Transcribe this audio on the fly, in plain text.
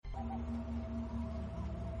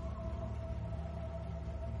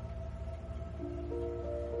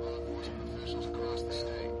the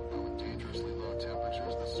state. But with dangerously low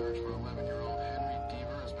temperatures, the search for 11-year-old Henry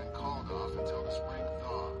Deaver has been called off until the spring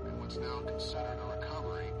thaw, in what's now considered a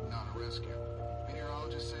recovery, not a rescue.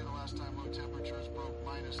 Meteorologists say the last time low temperatures broke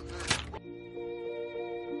minus 30.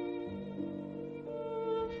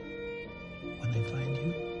 When they find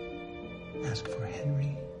you, ask for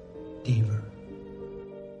Henry Deaver.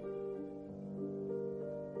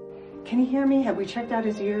 Can you hear me? Have we checked out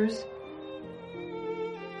his ears?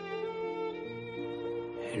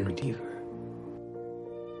 Henry Deaver.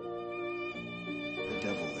 The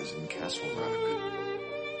devil is in Castle Rock.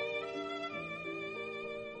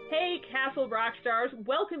 Hey, Castle Rock stars.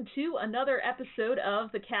 Welcome to another episode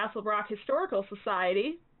of the Castle Rock Historical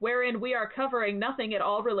Society, wherein we are covering nothing at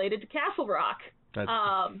all related to Castle Rock.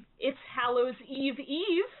 It's Hallows Eve,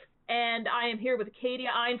 and I am here with Kadia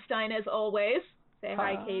Einstein as always. Say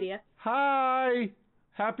hi, Kadia. Hi!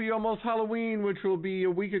 Happy almost Halloween, which will be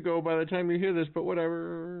a week ago by the time you hear this, but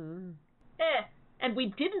whatever. And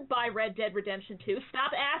we didn't buy Red Dead Redemption 2.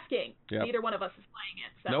 Stop asking. Yep. Neither one of us is playing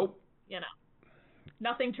it. So, nope. You know,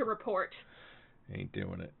 nothing to report. Ain't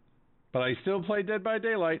doing it. But I still play Dead by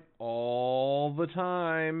Daylight all the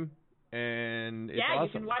time, and it's awesome.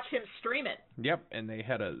 You can watch him stream it. Yep, and they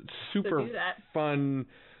had a super fun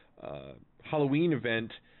Halloween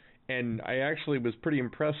event, and I actually was pretty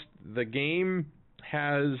impressed. The game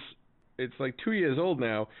it's like 2 years old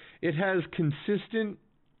now. It has consistent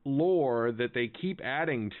lore that they keep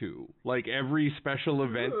adding to. Like every special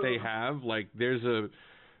event they have, like there's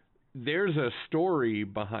a story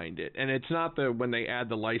behind it. And it's not when they add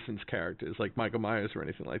the licensed characters like Michael Myers or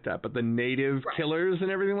anything like that, but the native killers and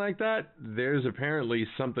everything like that, there's apparently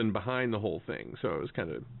something behind the whole thing. So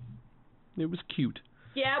it was cute.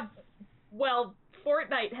 Yeah, well,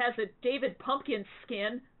 Fortnite has a David Pumpkins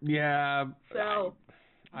skin. Yeah. So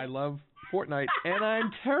I love Fortnite, and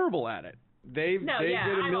I'm terrible at it. They did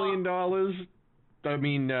 $1 million. I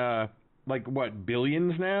mean, like what,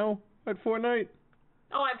 billions now at Fortnite?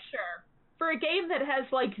 Oh, I'm sure. For a game that has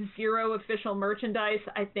like zero official merchandise,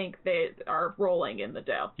 I think they are rolling in the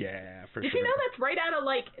dough. Yeah, for sure. Did you know that's right out of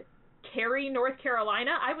like Cary, North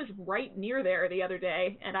Carolina? I was right near there the other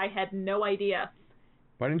day, and I had no idea.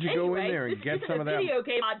 Why didn't you go in there and get some of that? Video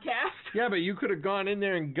game podcast. Yeah, but you could have gone in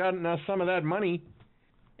there and gotten us some of that money.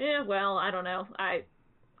 Yeah, well, I don't know. I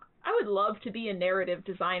would love to be a narrative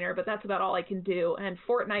designer, but that's about all I can do. And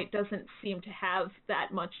Fortnite doesn't seem to have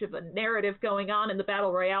that much of a narrative going on in the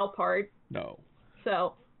Battle Royale part. No.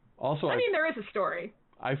 So, also, I mean, there is a story.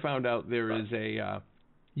 I found out there is a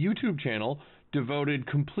YouTube channel devoted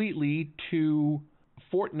completely to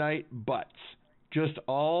Fortnite butts. Just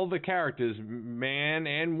all the characters, man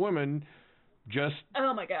and woman, just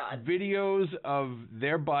oh my God, videos of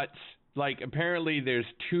their butts. Like, apparently there's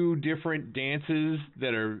 2 different dances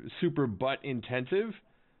that are super butt intensive.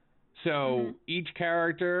 So each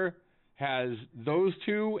character has those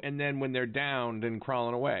 2, and then when they're downed and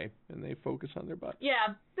crawling away, and they focus on their butts.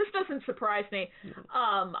 Yeah, this doesn't surprise me.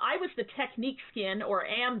 I was the Technique skin, or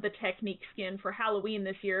am the Technique skin for Halloween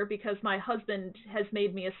this year because my husband has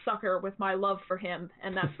made me a sucker with my love for him,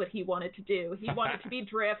 and that's what he wanted to do. He wanted to be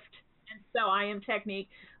Drift. And so I am Technique.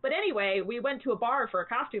 But anyway, we went to a bar for a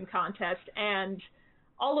costume contest, and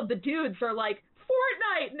all of the dudes are like,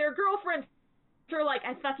 Fortnite! And their girlfriends are like,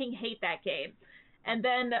 I fucking hate that game. And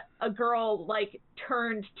then a girl, like,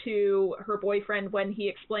 turned to her boyfriend when he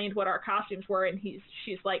explained what our costumes were, and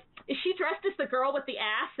she's like, is she dressed as the girl with the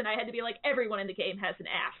ass? And I had to be like, everyone in the game has an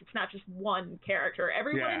ass. It's not just one character.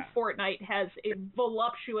 Everyone in Fortnite has a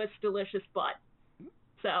voluptuous, delicious butt.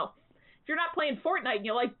 So if you're not playing Fortnite and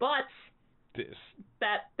you like butts,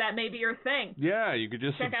 that may be your thing. Yeah, you could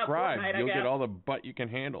just subscribe. You'll get all the butt you can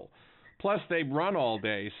handle. Plus, they run all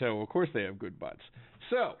day, so of course they have good butts.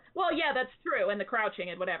 So. Well, yeah, that's true, and the crouching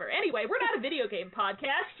and whatever. Anyway, we're not a video game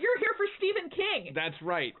podcast. You're here for Stephen King. That's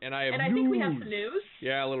right, and I have news. And I think we have some news.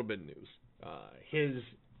 Yeah, a little bit of news. His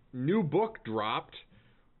new book dropped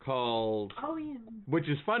called. Oh yeah. Which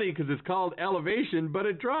is funny because it's called Elevation, but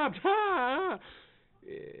it dropped. Ha!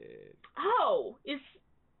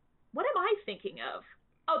 What am I thinking of?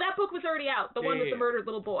 Oh, that book was already out. The one with the murdered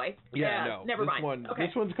little boy. No. Never mind. Okay.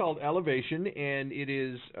 This one's called Elevation, and it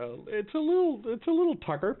is it's a little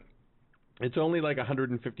tucker. It's only like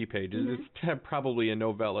 150 pages. It's probably a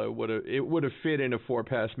novella. It would have fit in a 4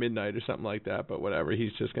 past midnight or something like that, but whatever.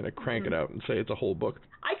 He's just going to crank it out and say it's a whole book.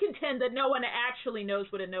 I contend that no one actually knows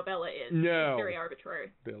what a novella is. No. It's very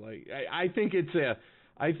arbitrary. They're like, I think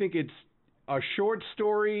it's a short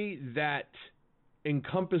story that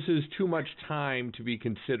encompasses too much time to be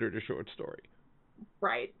considered a short story.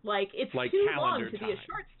 Right. Like, it's too long to be a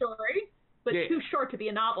short story, but too short to be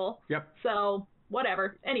a novel. Yep. So,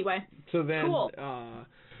 whatever. Anyway. So then, cool.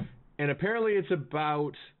 And apparently it's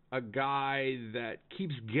about a guy that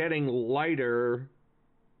keeps getting lighter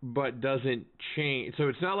but doesn't change. So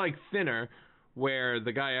it's not like Thinner, where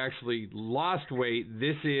the guy actually lost weight.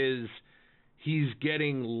 This is, he's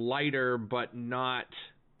getting lighter but not,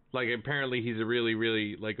 like, apparently he's a really,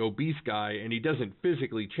 really, like, obese guy, and he doesn't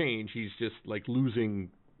physically change. He's just, like, losing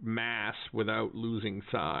mass without losing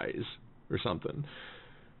size or something.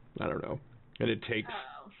 I don't know. And it takes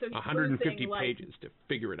 150 pages to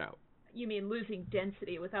figure it out. You mean losing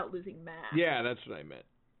density without losing mass? Yeah, that's what I meant.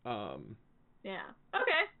 Yeah.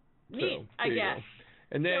 Okay. Neat. I guess.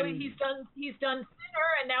 And then so he's done thinner,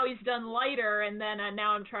 and now he's done lighter, and then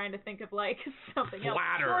now I'm trying to think of like something else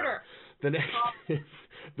shorter. The next is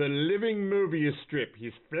the Living Mobius strip.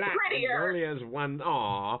 He's flat. Prettier. He only has one.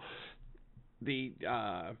 Aw. The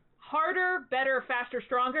harder, better, faster,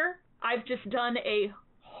 stronger. I've just done a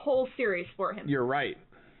whole series for him. You're right.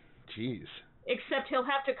 Jeez. Except he'll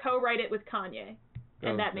have to co-write it with Kanye,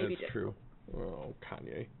 and that may be different. True. Oh,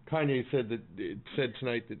 Kanye. Kanye said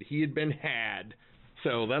tonight that he had been had,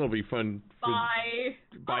 so that'll be fun. By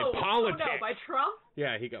politics. Oh no, by Trump?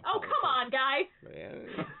 Yeah, he got. Oh, politics. come on, guy.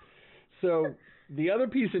 Yeah. So the other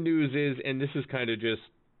piece of news is, and this is kind of just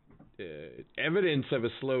evidence of a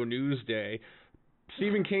slow news day.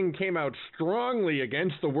 Stephen King came out strongly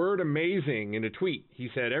against the word amazing in a tweet. He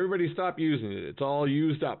said, "Everybody stop using it. It's all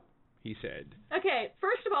used up," he said. Okay,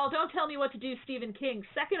 first of all, don't tell me what to do, Stephen King.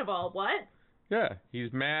 Second of all, what? Yeah,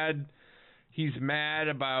 he's mad. He's mad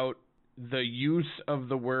about the use of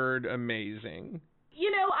the word amazing. You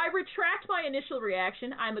know, I retract my initial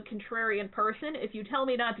reaction. I'm a contrarian person. If you tell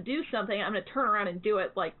me not to do something, I'm going to turn around and do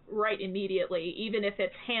it, like, right immediately. Even if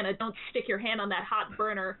it's Hannah, don't stick your hand on that hot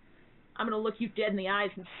burner. I'm going to look you dead in the eyes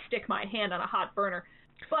and stick my hand on a hot burner.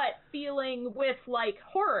 But feeling with, like,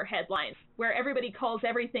 horror headlines, where everybody calls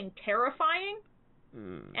everything terrifying,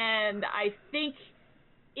 and I think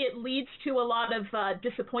it leads to a lot of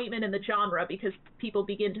disappointment in the genre, because people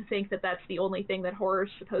begin to think that that's the only thing that horror is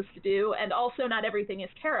supposed to do, and also not everything is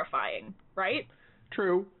terrifying, right?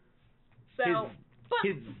 True. So,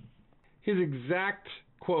 his exact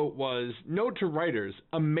quote was, "Note to writers,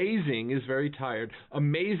 amazing is very tired.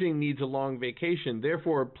 Amazing needs a long vacation.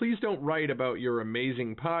 Therefore, please don't write about your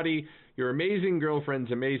amazing potty, your amazing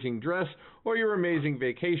girlfriend's amazing dress, or your amazing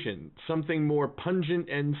vacation. Something more pungent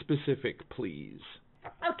and specific, please."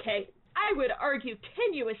 Okay, I would argue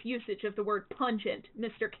tenuous usage of the word pungent,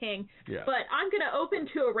 Mr. King, but I'm going to open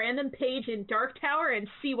to a random page in Dark Tower and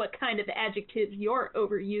see what kind of adjectives you're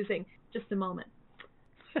overusing. Just a moment.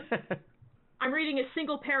 I'm reading a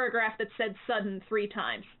single paragraph that said sudden 3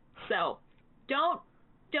 times, so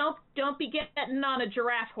don't be getting on a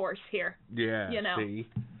giraffe horse here. Yeah, you know. See?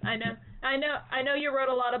 I know you wrote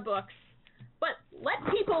a lot of books, but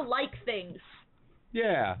let people like things.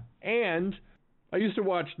 Yeah, and I used to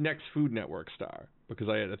watch Next Food Network Star because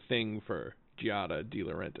I had a thing for Giada De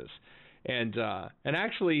Laurentiis. And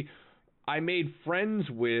actually, I made friends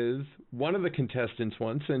with one of the contestants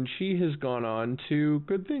once, and she has gone on to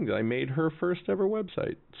good things. I made her first ever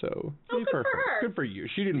website. So, good for her. Good for you.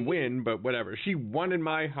 She didn't win, but whatever. She won in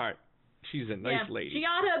my heart. She's a nice lady.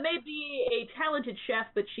 Giada may be a talented chef,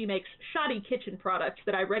 but she makes shoddy kitchen products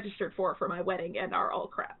that I registered for my wedding and are all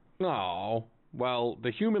crap. Oh, well,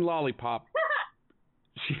 the human lollipop...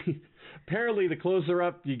 apparently the closer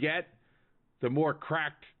up you get, the more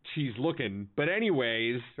cracked she's looking. But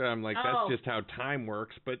anyways, I'm like, that's just how time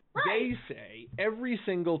works. But They say every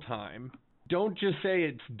single time, don't just say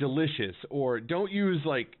it's delicious, or don't use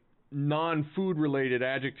like non-food related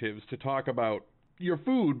adjectives to talk about your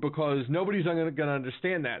food, because nobody's going to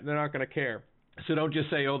understand that. They're not going to care. So don't just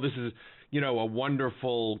say, oh, this is, a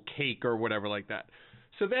wonderful cake or whatever like that.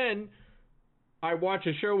 So then I watch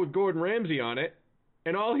a show with Gordon Ramsay on it,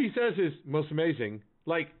 and all he says is, most amazing.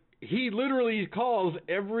 Like, he literally calls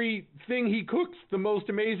everything he cooks the most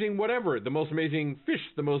amazing whatever. The most amazing fish,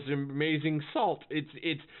 the most amazing salt.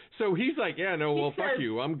 It's so he's like, yeah, no, well, fuck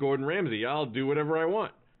you. I'm Gordon Ramsay. I'll do whatever I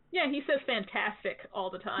want. Yeah, he says fantastic all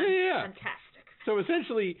the time. Yeah. Fantastic. So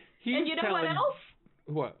essentially, he's And you know what else?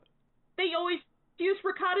 What? They always use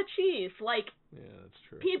ricotta cheese. Like, yeah, that's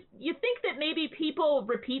true. You think that maybe people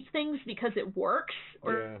repeat things because it works,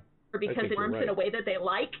 or because it works in a way that they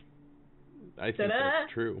like? I think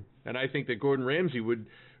that's true. And I think that Gordon Ramsay would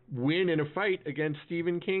win in a fight against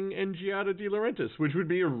Stephen King and Giada De Laurentiis, which would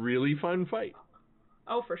be a really fun fight.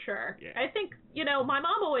 Oh, for sure. Yeah. I think, my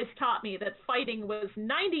mom always taught me that fighting was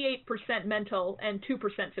 98% mental and 2%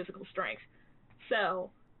 physical strength.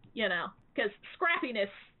 So, because scrappiness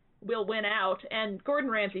will win out, and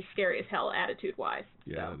Gordon Ramsay's scary as hell attitude-wise.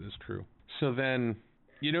 Yeah, so. that is true. So then,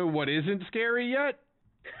 you know what isn't scary yet?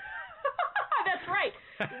 That's right.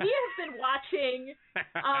 We have been watching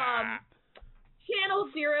Channel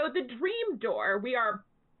Zero, The Dream Door. We are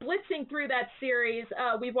blitzing through that series.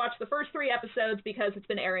 We've watched the first 3 episodes because it's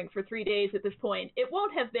been airing for 3 days at this point. It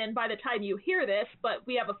won't have been by the time you hear this, but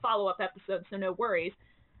we have a follow-up episode, so no worries.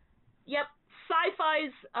 Yep,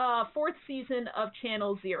 Sci-Fi's 4th season of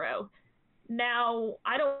Channel Zero. Now,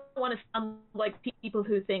 I don't want to sound like people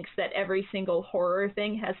who thinks that every single horror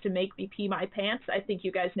thing has to make me pee my pants. I think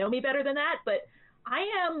you guys know me better than that, but I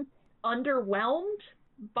am underwhelmed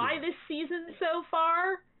by this season so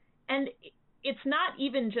far, and it's not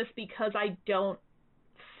even just because I don't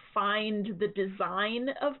find the design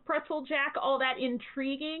of Pretzel Jack all that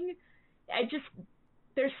intriguing.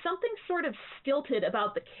 There's something sort of stilted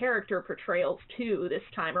about the character portrayals, too, this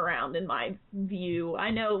time around, in my view.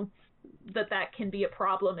 I know that can be a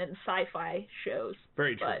problem in sci-fi shows.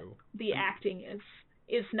 Very but true. The acting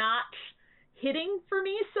is not hitting for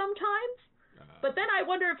me sometimes. But then I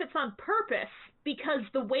wonder if it's on purpose, because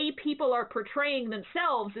the way people are portraying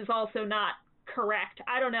themselves is also not correct.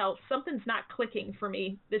 I don't know. Something's not clicking for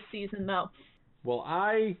me this season, though. Well,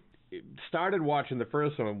 I started watching the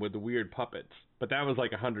first one with the weird puppets, but that was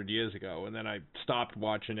like 100 years ago, and then I stopped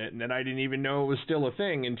watching it, and then I didn't even know it was still a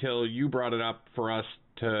thing until you brought it up for us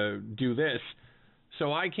to do this.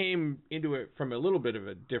 So I came into it from a little bit of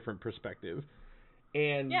a different perspective,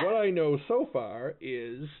 and what I know so far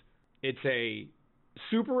is it's a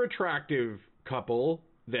super attractive couple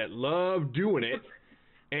that love doing it,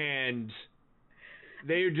 and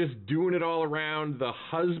they're just doing it all around the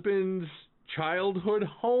husband's childhood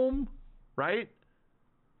home, right?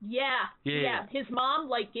 Yeah. His mom,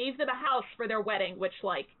 gave them a house for their wedding, which,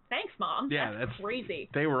 thanks, Mom. Yeah, that's crazy.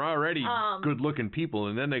 They were already good-looking people,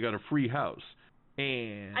 and then they got a free house.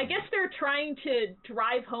 And I guess they're trying to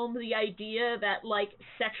drive home the idea that,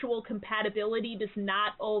 sexual compatibility does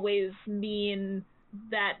not always mean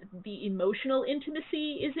that the emotional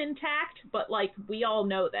intimacy is intact, but, we all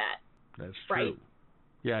know that. That's right? True.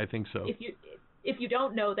 Yeah, I think so. If you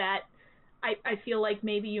don't know that, I feel like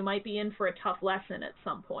maybe you might be in for a tough lesson at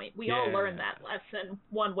some point. We all learn that lesson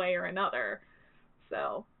one way or another.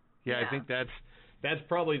 So I think that's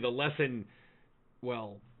probably the lesson.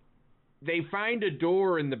 Well, they find a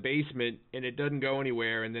door in the basement and it doesn't go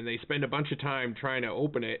anywhere, and then they spend a bunch of time trying to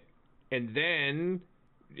open it, and then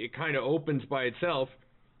it kind of opens by itself,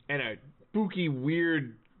 and a spooky,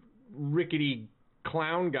 weird, rickety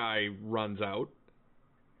clown guy runs out,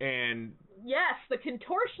 and yes, the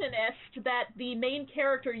contortionist that the main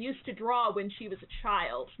character used to draw when she was a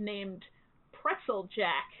child, named Pretzel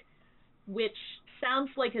Jack, which sounds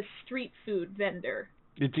like a street food vendor.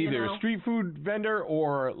 It's either a street food vendor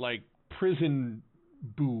or, prison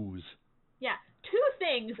booze. Yeah. 2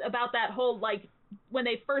 things about that whole, when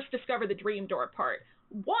they first discover the Dream Door part.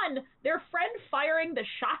 One, their friend firing the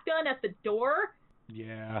shotgun at the door.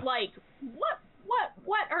 Yeah.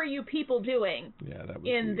 What are you people doing in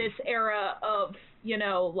weird. This era of,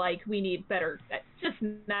 we need better, just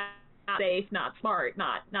not safe, not smart,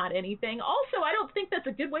 not anything. Also, I don't think that's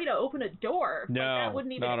a good way to open a door. No, that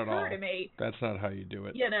wouldn't even occur to me. That's not how you do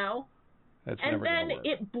it. That's and never then gonna work.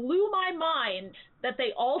 It blew my mind that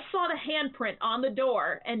they all saw the handprint on the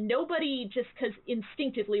door, and nobody just because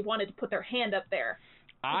instinctively wanted to put their hand up there.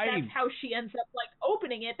 That's how she ends up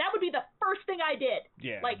opening it. That would be the first thing I did.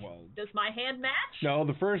 Yeah. Does my hand match? No,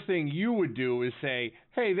 the first thing you would do is say,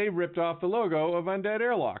 "Hey, they ripped off the logo of Undead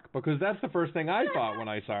Airlock," because that's the first thing I thought when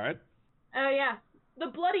I saw it. Oh yeah, the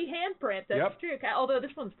bloody handprint. That's true. Although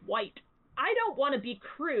this one's white. I don't want to be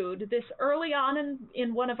crude this early on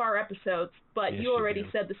in one of our episodes, but you already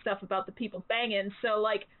said the stuff about the people banging. So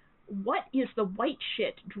what is the white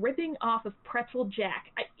shit dripping off of Pretzel Jack?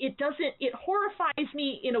 It horrifies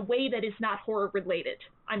me in a way that is not horror related.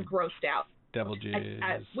 I'm grossed out. Devil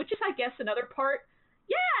jizz. Which is, I guess, another part.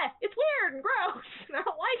 Yeah, it's weird and gross, and I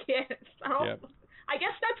don't like it. I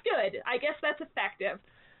guess that's good. I guess that's effective.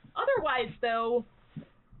 Otherwise, though,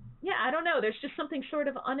 I don't know. There's just something sort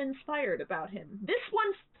of uninspired about him. This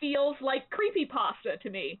one feels like creepypasta to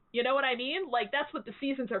me. You know what I mean? That's what the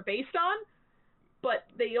seasons are based on. But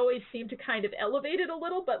they always seem to kind of elevate it a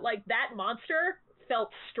little. But that monster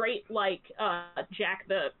felt straight like not Jack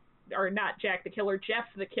the Killer, Jeff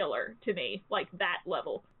the Killer to me, that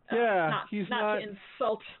level. He's not to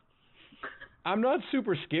insult. I'm not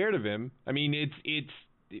super scared of him. I mean,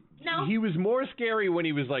 no. He was more scary when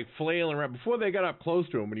he was flailing around. Before they got up close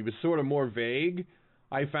to him, when he was sort of more vague,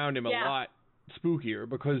 I found him a lot spookier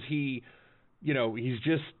because he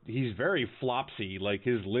he's very flopsy. Like,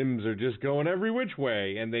 his limbs are just going every which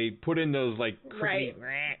way, and they put in those, like, right.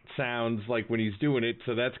 sounds, like, when he's doing it,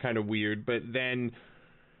 so that's kind of weird. But then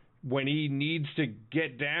when he needs to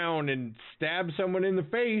get down and stab someone in the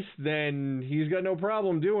face, then he's got no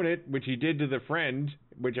problem doing it, which he did to the friend,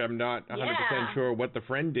 which I'm not 100% sure what the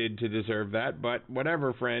friend did to deserve that, but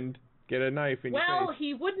whatever, friend. Get a knife in your face. Well,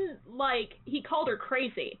 he wouldn't, he called her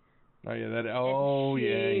crazy. Oh,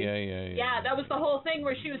 yeah, yeah. Yeah, that was the whole thing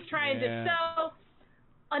where she was trying to, so,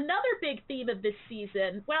 another big theme of this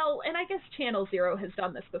season, well, and I guess Channel Zero has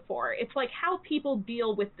done this before, it's like how people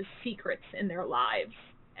deal with the secrets in their lives,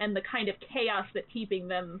 and the kind of chaos that keeping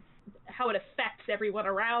them, how it affects everyone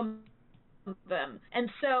around them. And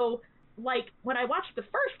so, like, when I watched the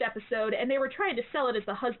first episode and they were trying to sell it as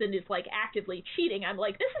the husband is, like, actively cheating, I'm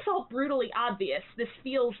like, this is all brutally obvious. This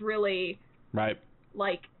feels really, right,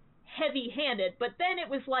 like, heavy-handed. But then it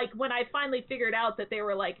was like, when I finally figured out that they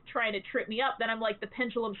were, like, trying to trip me up, then I'm like, the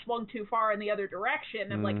pendulum swung too far in the other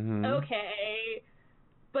direction. I'm like, okay.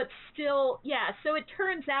 But still, yeah, so it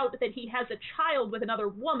turns out that he has a child with another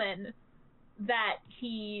woman that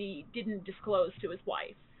he didn't disclose to his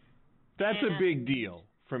wife. That's a big deal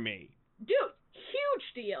for me. Dude,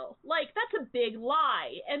 huge deal. Like, that's a big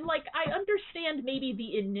lie. And, like, I understand maybe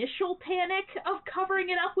the initial panic of covering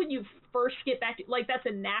it up when you first get back to, like, that's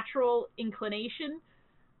a natural inclination.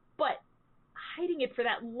 But hiding it for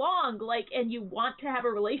that long, like, and you want to have a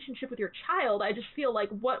relationship with your child, I just feel like,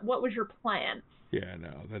 what was your plan? Yeah,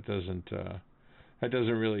 no, that doesn't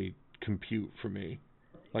really compute for me.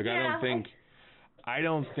 Like, yeah, I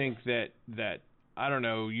don't think that I don't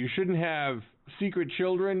know, you shouldn't have secret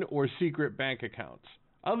children or secret bank accounts.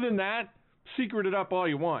 Other than that, secret it up all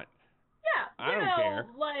you want. Yeah, I don't care.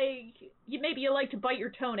 Like, maybe you like to bite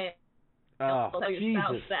your toenail. Oh,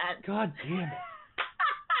 Jesus. That. God damn it.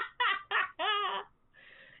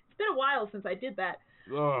 It's been a while since I did that.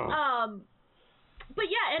 Ugh. But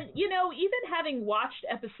yeah, and, even having watched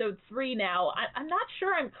episode 3 now, I'm not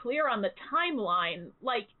sure I'm clear on the timeline.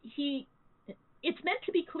 Like, it's meant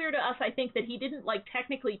to be clear to us, I think, that he didn't, like,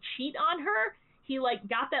 technically cheat on her. He, like,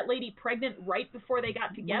 got that lady pregnant right before they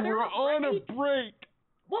got together. We're on a break.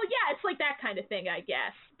 Well, yeah, it's like that kind of thing, I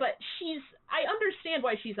guess. But I understand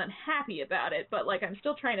why she's unhappy about it, but, like, I'm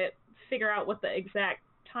still trying to figure out what the exact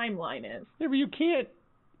timeline is. Yeah, but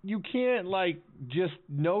you can't, like, just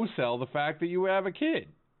no-sell the fact that you have a kid.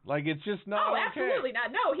 Like, it's just not okay. Absolutely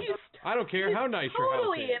not. No, I don't care how nice your house is.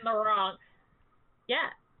 Totally in the wrong. Yeah.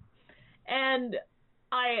 And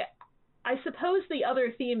I suppose the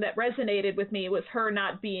other theme that resonated with me was her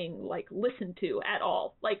not being, like, listened to at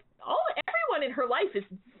all. Like, everyone in her life is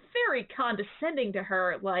very condescending to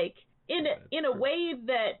her, like, in a way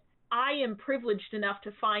that I am privileged enough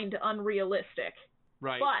to find unrealistic.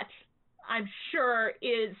 Right. But I'm sure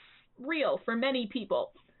is real for many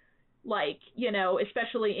people. Like,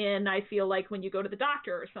 especially I feel like when you go to the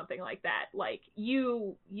doctor or something like that, like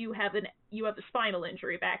you have a spinal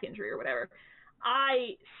injury, back injury or whatever.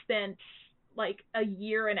 I spent like a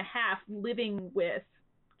year and a half living with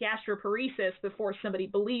gastroparesis before somebody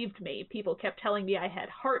believed me. People kept telling me I had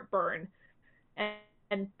heartburn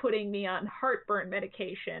and putting me on heartburn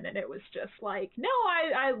medication, and it was just like, no,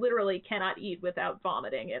 I literally cannot eat without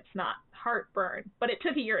vomiting. It's not heartburn. But it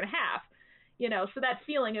took a year and a half, so that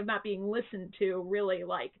feeling of not being listened to really,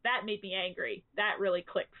 like, that made me angry. That really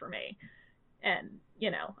clicked for me. And,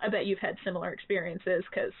 I bet you've had similar experiences,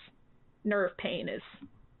 because nerve pain is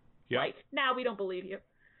like, now we don't believe you.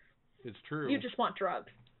 It's true. You just want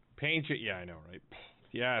drugs. Pain, yeah, I know, right?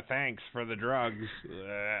 Yeah, thanks for the drugs.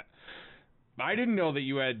 I didn't know that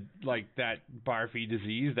you had, like, that Barfi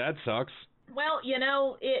disease. That sucks. Well,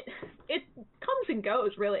 it comes and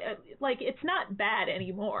goes, really. Like, it's not bad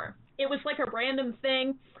anymore. It was like a random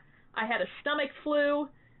thing. I had a stomach flu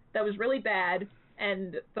that was really bad,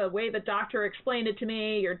 and the way the doctor explained it to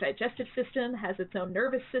me, your digestive system has its own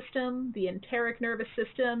nervous system, the enteric nervous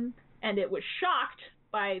system, and it was shocked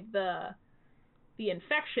by the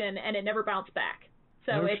infection, and it never bounced back.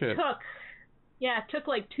 So it took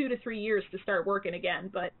like 2 to 3 years to start working again,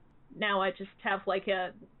 but now I just have like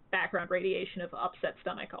a background radiation of upset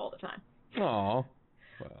stomach all the time. Aw.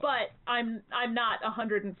 Well. But I'm not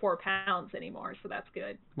 104 pounds anymore, so that's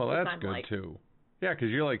good. Well, that's good, like, too. Yeah, because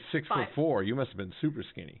you're like 6'4". You must have been super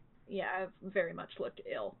skinny. Yeah, I've very much looked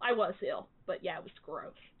ill. I was ill, but yeah, it was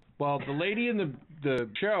gross. Well, the lady in the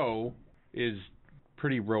show is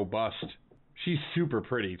pretty robust. She's super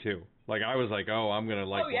pretty, too. Like, I was like, I'm going to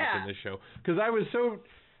watching this show. Because I was so,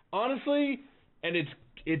 honestly, and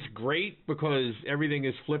it's great because everything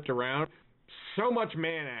is flipped around. So much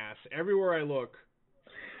man ass everywhere I look.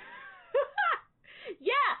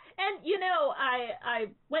 Yeah, and I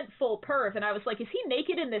went full perv, and I was like, is he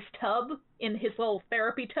naked in this tub, in his little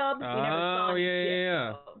therapy tub? We never saw him.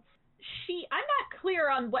 Yeah. I'm not clear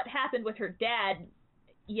on what happened with her dad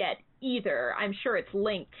yet either. I'm sure it's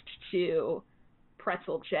linked to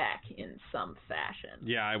Pretzel Jack in some fashion.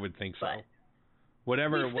 Yeah, I would think so. But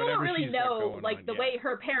whatever. We still don't really know, the way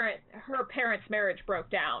her parents' marriage broke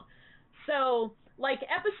down. So,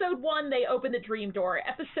 episode 1, they open the dream door.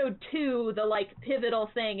 Episode 2, the,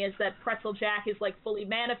 pivotal thing is that Pretzel Jack is, fully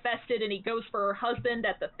manifested, and he goes for her husband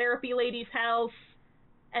at the therapy lady's house.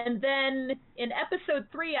 And then, in episode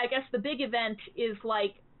 3, I guess the big event is,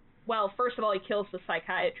 first of all, he kills the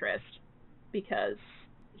psychiatrist, because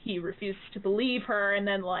he refuses to believe her, and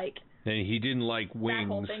then, and he didn't like Wings. That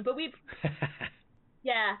whole thing. But we've...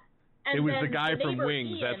 Yeah. And it was the guy from Wings,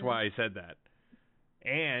 Ian, that's why I said that.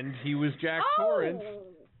 And he was Jack Torrance.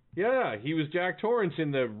 Yeah, he was Jack Torrance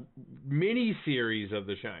in the mini-series of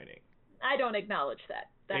The Shining. I don't acknowledge that.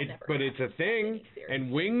 But it's a thing,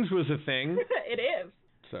 and Wings was a thing. It is.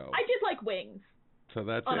 So I did like Wings. So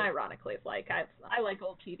that's unironically, I like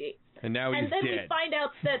old TV. And now he's dead. And then we find out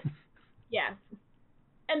that, yeah.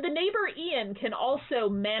 And the neighbor Ian can also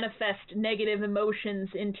manifest negative emotions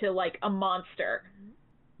into, a monster.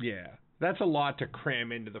 Yeah. That's a lot to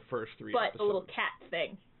cram into the first 3 episodes. But a little cat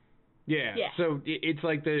thing. Yeah. So it's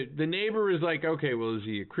like the neighbor is like, okay, well, is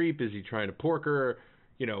he a creep? Is he trying to pork her?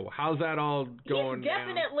 How's that all going He's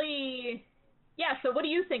definitely... down? Yeah, so what do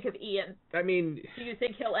you think of Ian? I mean... Do you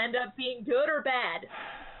think he'll end up being good or bad?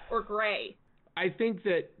 Or gray? I think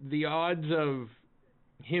that the odds of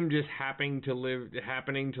him just happening to live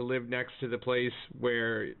next to the place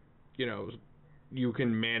where, you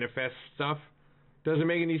can manifest stuff doesn't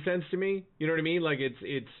make any sense to me. You know what I mean?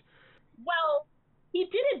 It's... Well, he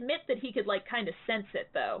did admit that he could, kind of sense it,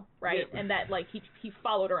 though, right? Yeah. And that, he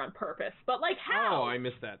followed her on purpose. But, how? Oh, I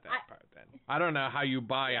missed that part then. I don't know how you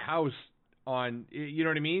buy a house on... You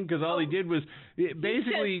know what I mean? Because all he did was...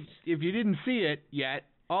 Basically, if you didn't see it yet,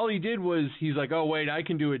 all he did was... He's like, oh, wait, I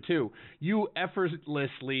can do it, too. You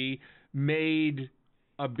effortlessly made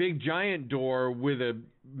a big giant door with a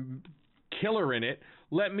killer in it.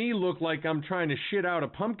 Let me look like I'm trying to shit out a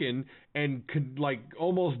pumpkin and could,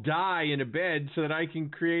 almost die in a bed so that I can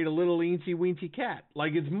create a little eensy-weensy cat.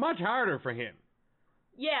 It's much harder for him.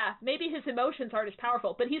 Yeah, maybe his emotions aren't as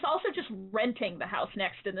powerful, but he's also just renting the house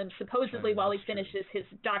next to them, supposedly while he finishes his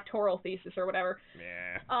doctoral thesis or whatever.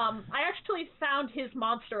 Yeah. I actually found his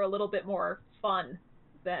monster a little bit more fun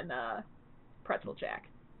than Pretzel Jack,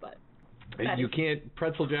 but...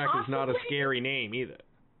 Pretzel Jack is not a scary name either.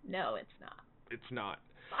 No, it's not. It's not.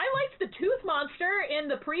 I liked the Tooth Monster in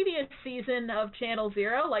the previous season of Channel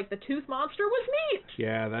Zero. The Tooth Monster was neat.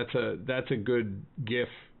 Yeah, that's a good gif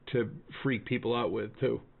to freak people out with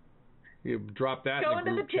too. You drop that in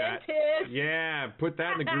the group chat. Dentist. Yeah, put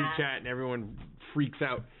that in the group chat and everyone freaks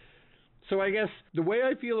out. So I guess the way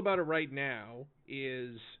I feel about it right now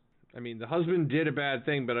is, the husband did a bad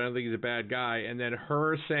thing, but I don't think he's a bad guy. And then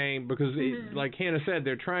her saying, because like Hannah said,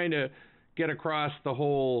 they're trying to get across the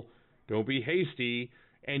whole... Don't be hasty.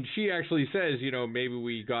 And she actually says, maybe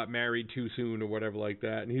we got married too soon or whatever like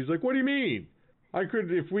that. And he's like, what do you mean?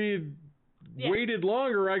 If we had waited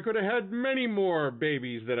longer, I could have had many more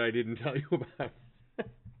babies that I didn't tell you about.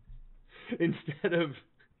 Instead of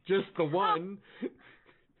just the one. Yeah,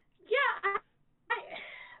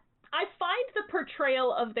 I find the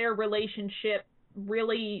portrayal of their relationship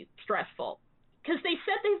really stressful. Because they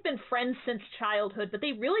said they've been friends since childhood, but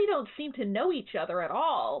they really don't seem to know each other at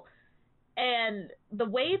all. And the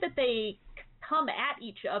way that they come at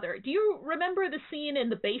each other. Do you remember the scene in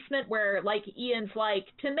the basement where, Ian's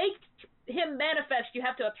to make him manifest, you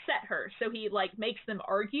have to upset her. So he, makes them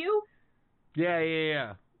argue?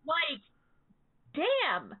 Yeah.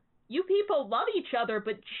 Damn, you people love each other,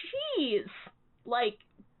 but jeez,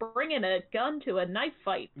 bringing a gun to a knife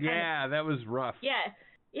fight. Yeah, that was rough. Yeah,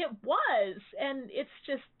 it was. And it's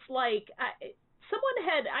just, I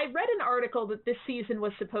read an article that this season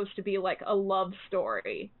was supposed to be a love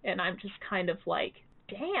story, and I'm just kind of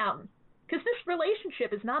damn, because this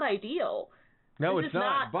relationship is not ideal. No, it's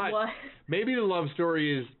not, but maybe the love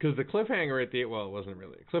story is, because the cliffhanger it wasn't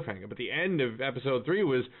really a cliffhanger, but the end of episode 3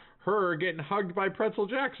 was her getting hugged by Pretzel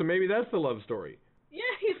Jack, so maybe that's the love story. Yeah,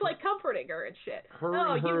 he's comforting her and shit.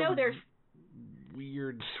 There's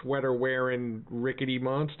weird sweater-wearing rickety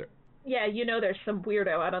monster. Yeah, there's some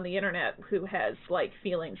weirdo out on the internet who has,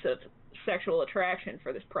 feelings of sexual attraction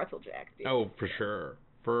for this Pretzel Jack dude. Oh, for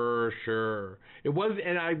sure. It was,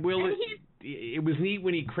 and I will... It was neat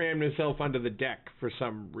when he crammed himself under the deck for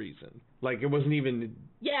some reason. Like, it wasn't even...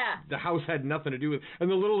 Yeah. The house had nothing to do with... And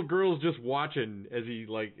the little girl's just watching as he's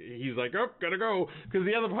like, oh, gotta go. Because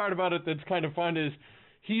the other part about it that's kind of fun is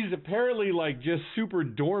he's apparently, like, just super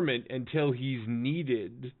dormant until he's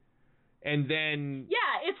needed. And then...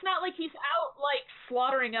 Yeah, it's not like he's out, like,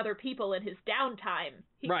 slaughtering other people in his downtime.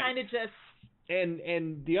 He kind of just...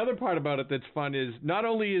 And the other part about it that's fun is not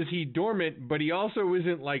only is he dormant, but he also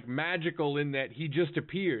isn't, like, magical in that he just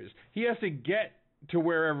appears. He has to get to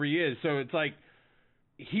wherever he is. So it's like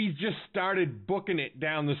he's just started booking it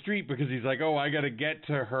down the street because he's like, oh, I got to get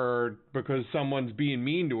to her because someone's being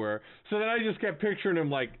mean to her. So then I just kept picturing him,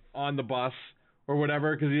 like, on the bus or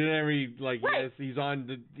whatever, because he didn't ever, like,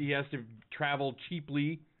 he has to travel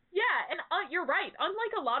cheaply. Yeah, and you're right.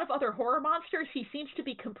 Unlike a lot of other horror monsters, he seems to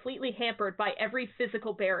be completely hampered by every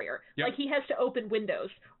physical barrier. Yep. Like, he has to open windows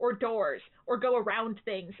or doors or go around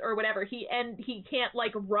things or whatever. He can't,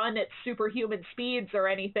 like, run at superhuman speeds or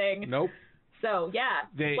anything. Nope. So, yeah,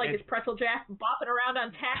 his pretzel jack bopping around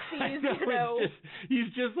on taxis, you know. He's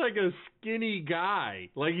just like a skinny guy.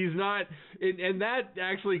 Like, he's not... And that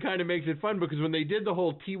actually kind of makes it fun, because when they did the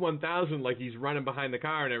whole T-1000, like, he's running behind the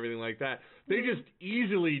car and everything like that, they just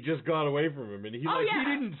easily just got away from him. And he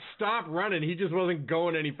didn't stop running. He just wasn't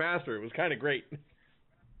going any faster. It was kind of great.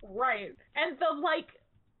 Right. And the, like...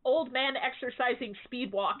 old man exercising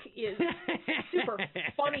speed walk is super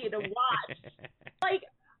funny to watch. Like...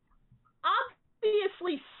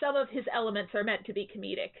 Obviously, some of his elements are meant to be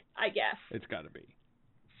comedic, I guess. It's got to be.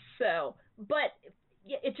 So, but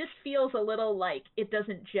it just feels a little like it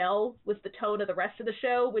doesn't gel with the tone of the rest of the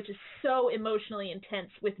show, which is so emotionally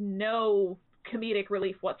intense with no comedic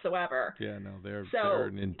relief whatsoever. Yeah, no, they're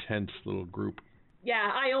an intense little group.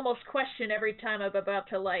 Yeah, I almost question every time I'm about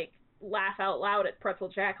to, like, laugh out loud at Pretzel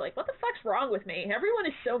Jack, like, what the fuck's wrong with me? Everyone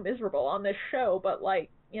is so miserable on this show, but,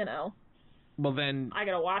 like, you know... Well, then... I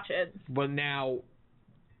gotta watch it. Well, now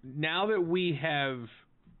that we have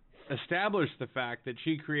established the fact that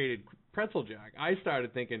she created Pretzel Jack, I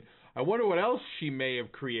started thinking, I wonder what else she may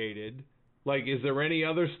have created. Like, is there any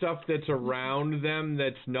other stuff that's around them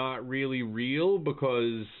that's not really real?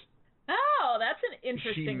 Because... Oh, that's an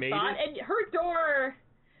interesting thought. And her door...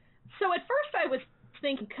 So at first I was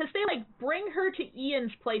thinking, because they, like, bring her to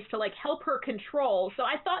Ian's place to, like, help her control. So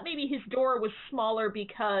I thought maybe his door was smaller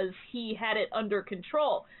because he had it under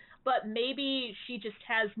control. But maybe she just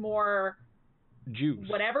has more... juice.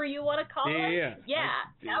 Whatever you want to call it. Yeah.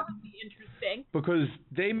 That would be interesting. Because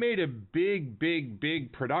they made a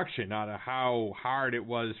big production out of how hard it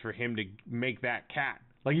was for him to make that cat.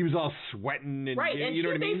 Like, he was all sweating and... Right, and you know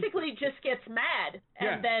what I mean? She basically just gets mad,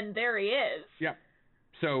 and then there he is. Yeah.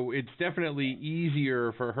 So it's definitely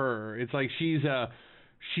easier for her. It's like she's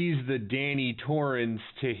the Danny Torrance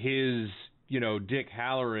to his, you know, Dick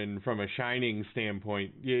Halloran from a Shining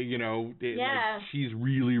standpoint. Like, she's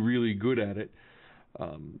really, really good at it.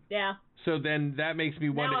 Yeah. So then that makes me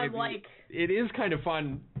wonder. It is kind of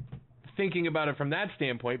fun thinking about it from that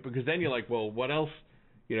standpoint, because then you're like, well, what else,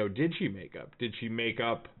 you know, did she make up? Did she make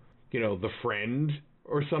up, you know, the friend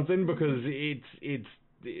or something? Because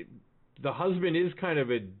the husband is kind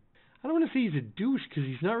of I don't want to say he's a douche, because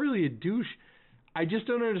he's not really a douche. I just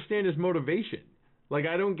don't understand his motivation. Like,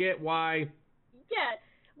 I don't get why. Yeah,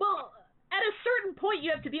 well, at a certain point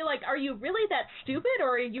you have to be like, are you really that stupid, or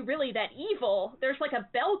are you really that evil? There's like a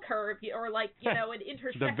bell curve, or like, you know, an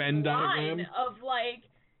intersection the Venn diagram of like,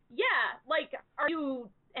 yeah, like, are you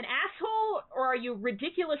an asshole, or are you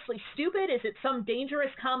ridiculously stupid? Is it some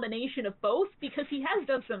dangerous combination of both? Because he has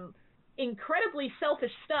done some incredibly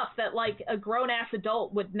selfish stuff that, like, a grown-ass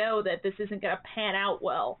adult would know that this isn't going to pan out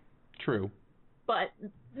well. True. But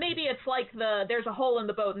maybe it's like there's a hole in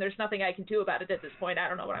the boat and there's nothing I can do about it at this point. I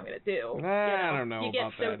don't know what I'm going to do. I don't know about that. You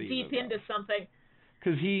get so deep into something.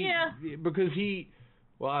 Because he,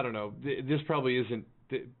 well, I don't know. This probably isn't.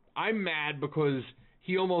 I'm mad because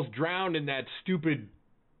he almost drowned in that stupid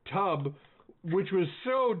tub, which was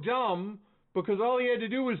so dumb. Because all he had to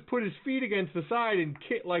do was put his feet against the side and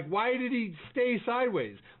kick. Like, why did he stay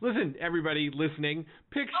sideways? Listen, everybody listening,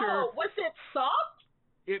 picture... Oh, was it soft?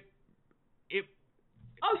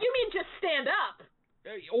 Oh, you mean just stand up?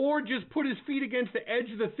 Or just put his feet against the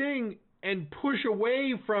edge of the thing and push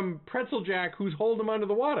away from Pretzel Jack, who's holding him under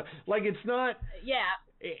the water. Like, it's not... Yeah.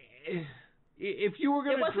 If you were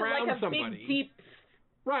going to drown like a somebody... Big, deep...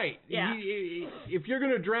 Right. Yeah. If you're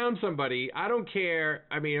going to drown somebody, I don't care.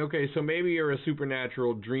 I mean, okay, so maybe you're a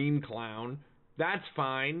supernatural dream clown. That's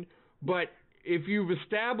fine. But if you've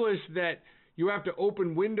established that you have to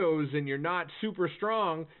open windows and you're not super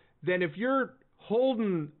strong, then if you're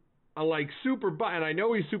holding a, like, super buff, and I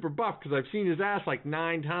know he's super buff because I've seen his ass like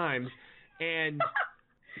 9 times, and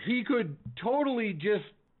he could totally just,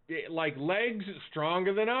 like, legs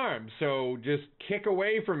stronger than arms, so just kick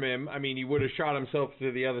away from him. I mean, he would have shot himself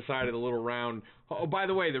to the other side of the little round. Oh, by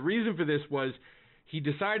the way, the reason for this was he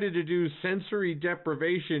decided to do sensory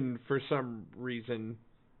deprivation for some reason.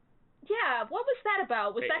 Yeah, what was that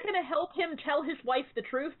about? Was that going to help him tell his wife the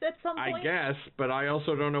truth at some point? I guess, but I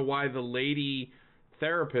also don't know why the lady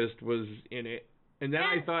therapist was in it. And then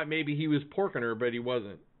I thought maybe he was porking her, but he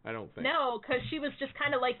wasn't. I don't think. No, because she was just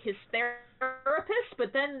kind of like his therapist,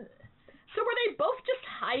 but then... So were they both just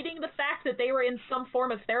hiding the fact that they were in some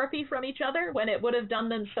form of therapy from each other when it would have done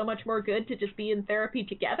them so much more good to just be in therapy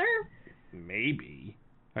together? Maybe.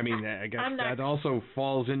 I mean, I guess that also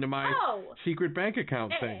falls into my secret bank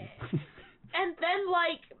account thing. And then,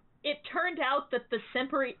 like, it turned out that the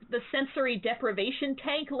sensory deprivation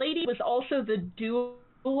tank lady was also the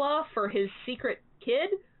doula for his secret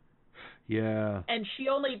kid. Yeah. And she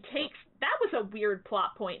only takes... That was a weird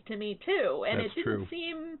plot point to me, too. And it didn't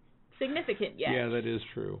seem significant yet. Yeah, that is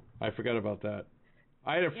true. I forgot about that.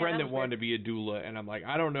 I had a friend that wanted to be a doula, and I'm like,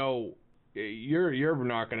 I don't know... You're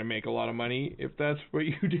not going to make a lot of money if that's what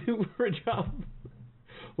you do for a job.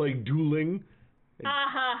 Like dueling. Ha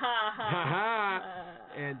ha ha ha. Ha ha.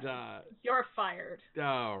 And you're fired.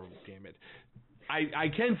 Oh, damn it. I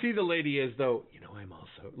can see the lady as though, I'm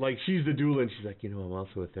also, like, she's the doula, and she's like, I'm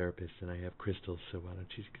also a therapist, and I have crystals, so why don't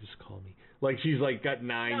you just call me? Like, she's, like, got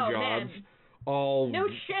 9 jobs. Man. All no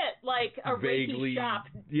shit, like a vaguely, Reiki shop.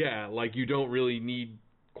 Yeah, like, you don't really need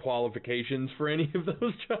qualifications for any of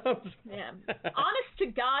those jobs. Yeah. Honest to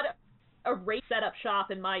God, a Reiki setup shop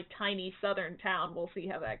in my tiny southern town. We'll see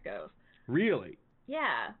how that goes. Really?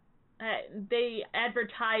 Yeah. They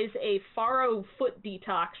advertise a Faro foot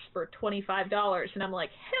detox for $25, and I'm like,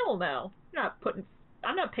 hell no.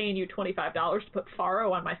 I'm not paying you $25 to put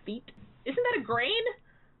Faro on my feet. Isn't that a grain?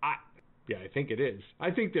 Yeah, I think it is. I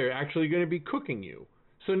think they're actually going to be cooking you.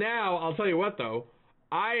 So now, I'll tell you what, though.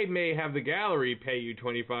 I may have the gallery pay you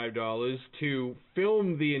 $25 to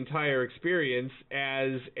film the entire experience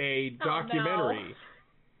as a documentary. No.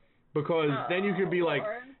 Because then you can be like,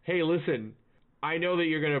 hey, listen, I know that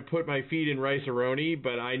you're going to put my feet in rice-a-roni,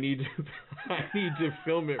 but I need to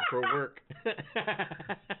film it for work.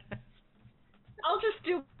 I'll just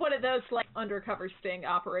do one of those, like, undercover sting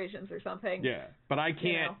operations or something. Yeah, but I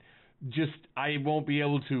can't I won't be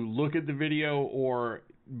able to look at the video or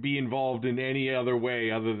be involved in any other way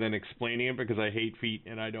other than explaining it because I hate feet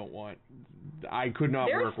and I could not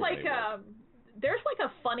work with it. There's like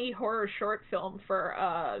a funny horror short film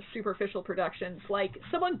for Superficial Productions. Like,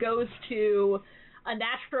 someone goes to a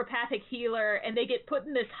naturopathic healer and they get put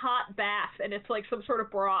in this hot bath and it's like some sort of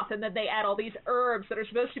broth, and then they add all these herbs that are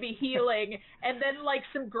supposed to be healing and then like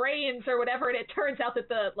some grains or whatever, and it turns out that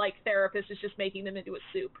the like therapist is just making them into a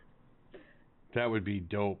soup. That would be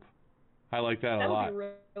dope. I like that a lot. That would be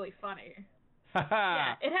really funny.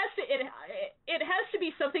 Yeah, it has to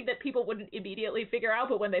be something that people wouldn't immediately figure out,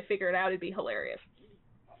 but when they figure it out, it'd be hilarious.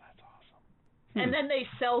 Oh, that's awesome. And then they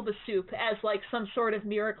sell the soup as like some sort of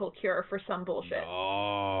miracle cure for some bullshit.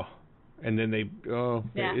 Oh, and then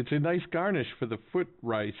it's a nice garnish for the foot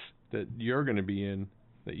rice that you're going to be in,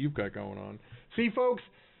 that you've got going on. See, folks,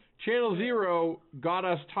 Channel Zero got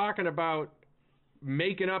us talking about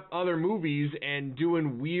making up other movies and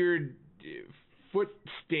doing weird foot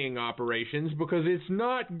sting operations because it's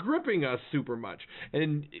not gripping us super much.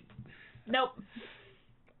 And nope.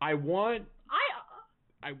 I want it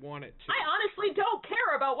to. I honestly don't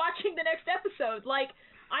care about watching the next episode. Like,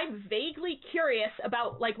 I'm vaguely curious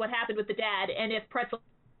about like what happened with the dad and if Pretzel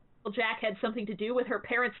Jack had something to do with her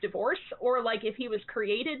parents' divorce, or like if he was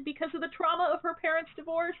created because of the trauma of her parents'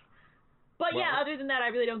 divorce. But other than that, I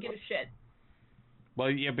really don't give a shit. Well,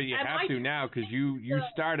 yeah, but you have to now because you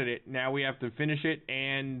started it. Now we have to finish it,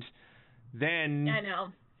 and then I know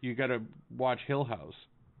you got to watch Hill House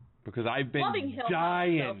because I've been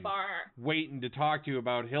dying so far. Waiting to talk to you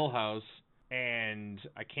about Hill House, and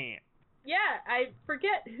I can't. Yeah, I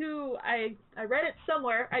forget who I read it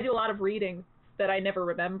somewhere. I do a lot of reading that I never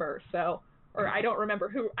remember, I don't remember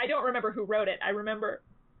who wrote it. I remember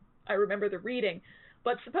the reading.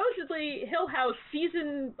 But supposedly Hill House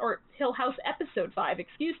episode 5,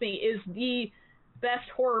 is the best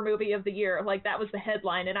horror movie of the year. Like, that was the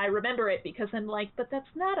headline, and I remember it because I'm like, but that's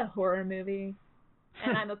not a horror movie.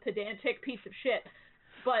 And I'm a pedantic piece of shit.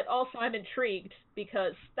 But also I'm intrigued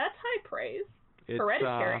because that's high praise.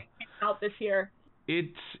 Hereditary came out this year.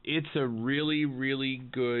 It's a really, really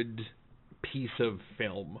good piece of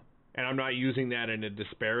film. And I'm not using that in a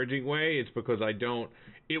disparaging way. It's because I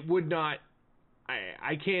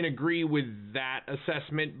can't agree with that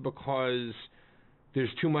assessment because there's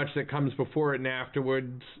too much that comes before it and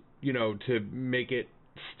afterwards, you know, to make it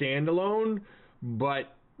standalone,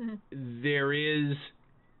 but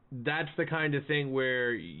that's the kind of thing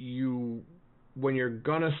where when you're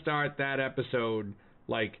gonna start that episode,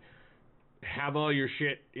 like, have all your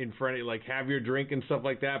shit in front of you, like, have your drink and stuff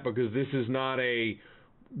like that, because this is not a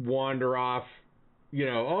wander off, you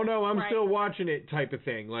know, oh no, I'm still watching it type of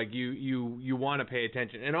thing. Like, you want to pay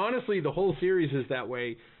attention. And honestly, the whole series is that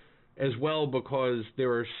way as well, because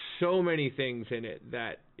there are so many things in it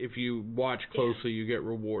that if you watch closely, you get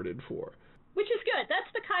rewarded for. Which is good.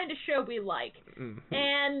 That's the kind of show we like. Mm-hmm.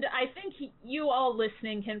 And I think you all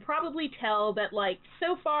listening can probably tell that, like,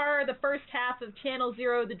 so far, the first half of Channel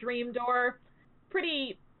Zero, The Dream Door,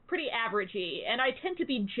 pretty averagey. And I tend to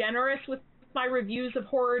be generous with my reviews of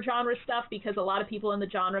horror genre stuff because a lot of people in the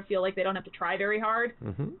genre feel like they don't have to try very hard.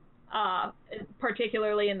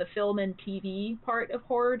 Particularly in the film and TV part of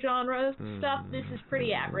horror genre stuff, this is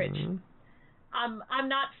pretty average. I'm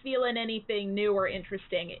not feeling anything new or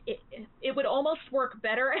interesting. It would almost work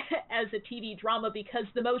better as a TV drama because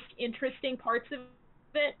the most interesting parts of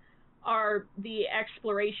it are the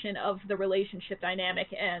exploration of the relationship dynamic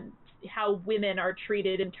and how women are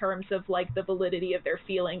treated in terms of, like, the validity of their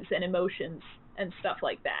feelings and emotions and stuff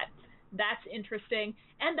like that. That's interesting,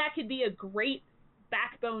 and that could be a great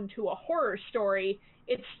backbone to a horror story.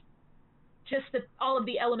 It's just that all of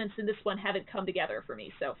the elements in this one haven't come together for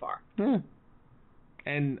me so far.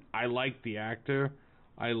 And I like the actor,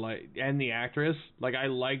 and the actress. Like, I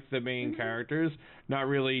like the main characters. Not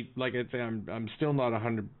really, like I say, I'm still not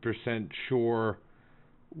 100% sure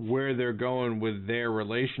where they're going with their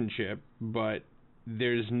relationship, but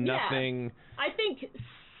there's nothing. Yeah. I think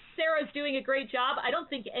Sarah's doing a great job. I don't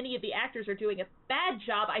think any of the actors are doing a bad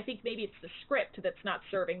job. I think maybe it's the script that's not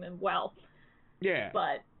serving them well. Yeah.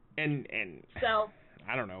 But and so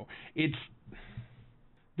I don't know.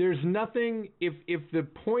 There's nothing, if the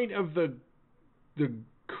point of the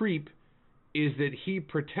creep is that he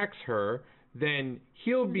protects her, then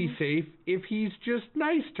he'll be safe if he's just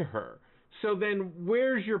nice to her. So then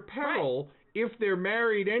where's your peril if they're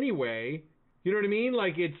married anyway? You know what I mean?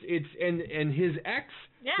 Like, it's and his ex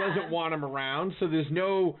doesn't want him around, so there's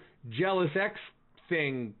no jealous ex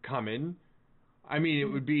thing coming. I mean, it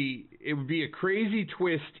would be a crazy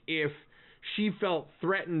twist if she felt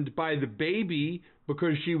threatened by the baby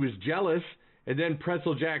because she was jealous, and then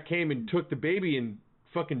Pretzel Jack came and took the baby and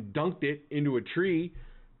fucking dunked it into a tree.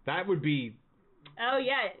 That would be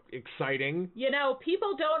exciting. You know,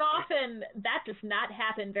 people don't often, that does not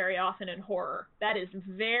happen very often in horror. That is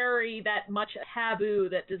that much taboo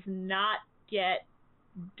that does not get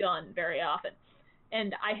done very often.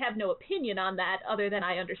 And I have no opinion on that other than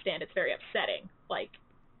I understand it's very upsetting. Like,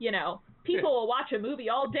 you know, people will watch a movie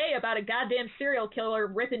all day about a goddamn serial killer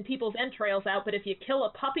ripping people's entrails out, but if you kill a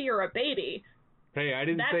puppy or a baby... Hey, I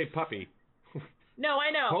didn't say puppy. No,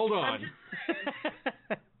 I know. Hold on.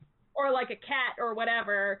 Or like a cat or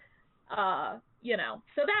whatever, you know.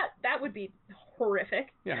 So that would be horrific.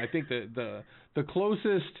 Yeah, I think the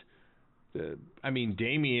closest, I mean,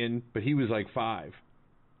 Damien, but he was like 5.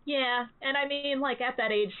 Yeah, and I mean, like, at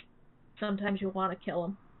that age, sometimes you want to kill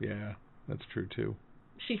him. Yeah, that's true too.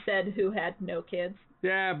 She said who had no kids.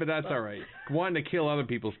 Yeah, but that's all right. Wanting to kill other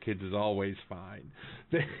people's kids is always fine.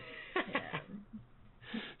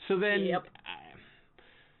 So then,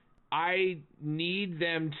 I need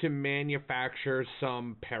them to manufacture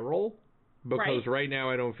some peril, because right now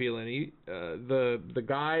I don't feel any. The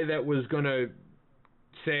guy that was going to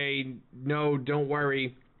say, no, don't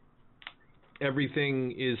worry,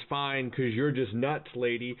 everything is fine because you're just nuts,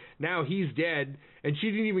 lady. Now he's dead, and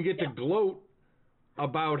she didn't even get to gloat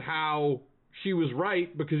about how she was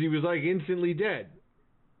right because he was, like, instantly dead.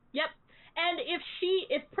 Yep. And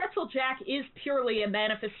if Pretzel Jack is purely a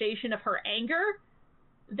manifestation of her anger,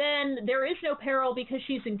 then there is no peril because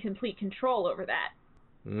she's in complete control over that.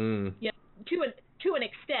 Yeah, to an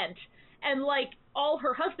extent. And, like, all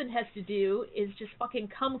her husband has to do is just fucking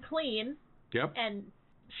come clean and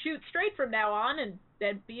shoot straight from now on and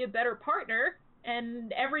then be a better partner,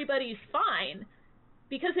 and everybody's fine.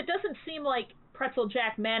 Because it doesn't seem like Pretzel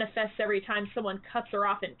Jack manifests every time someone cuts her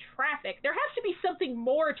off in traffic. There has to be something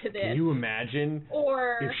more to this. Can you imagine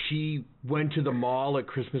if she went to the mall at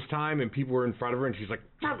Christmas time and people were in front of her and she's like,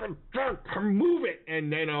 move it,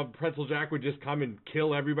 and then Pretzel Jack would just come and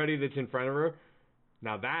kill everybody that's in front of her?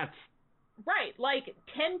 Now that's... Right, like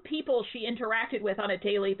 10 people she interacted with on a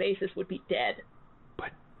daily basis would be dead. But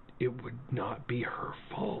it would not be her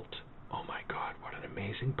fault. Oh my God, what an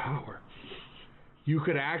amazing power. You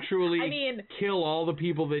could actually kill all the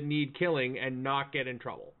people that need killing and not get in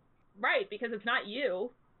trouble. Right, because it's not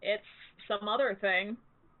you. it's some other thing.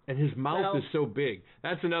 And his mouth is so big.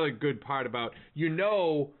 That's another good part about, he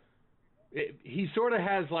sort of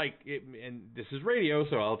has and this is radio,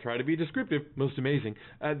 so I'll try to be descriptive. Most amazing.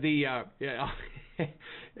 He's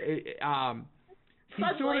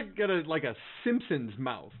sort of got a Simpsons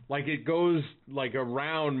mouth. Like it goes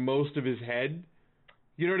around most of his head.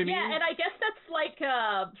 You know what I mean? Yeah, and I guess that's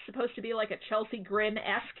supposed to be like a Chelsea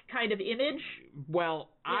Grin-esque kind of image. Well,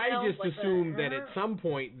 I just assume that at some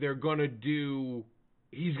point they're going to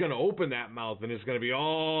he's going to open that mouth and it's going to be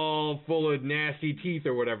all full of nasty teeth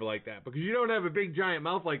or whatever like that. Because you don't have a big giant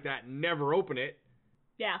mouth like that and never open it.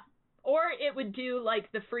 Yeah. Or it would do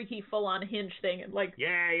the freaky full-on hinge thing and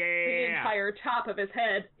the entire top of his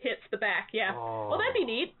head hits the back. Yeah. Oh. Well, that'd be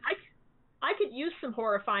neat. I could use some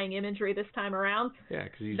horrifying imagery this time around. Yeah,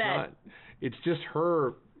 because he's not. It's just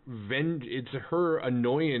her it's her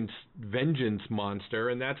annoyance vengeance monster,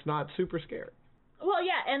 and that's not super scary. Well,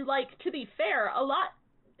 yeah, and to be fair,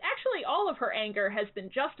 actually all of her anger has been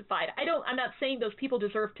justified. I'm not saying those people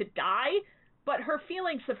deserve to die, but her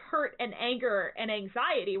feelings of hurt and anger and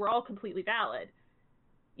anxiety were all completely valid.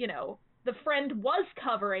 The friend was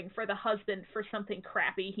covering for the husband for something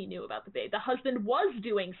crappy he knew about the babe. The husband was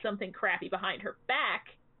doing something crappy behind her back.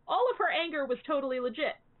 All of her anger was totally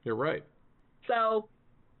legit. You're right. So,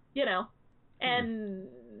 and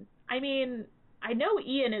I mean, I know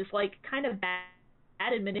Ian is kind of bad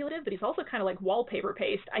and manipulative, but he's also kind of wallpaper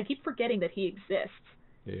paste. I keep forgetting that he exists.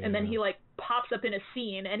 Yeah. And then he pops up in a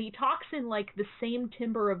scene and he talks in the same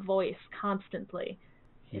timbre of voice constantly.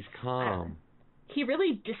 He's calm. He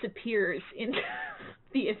really disappears into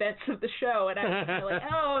the events of the show, and I'm kind of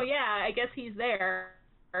oh yeah, I guess he's there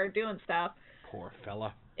or doing stuff. Poor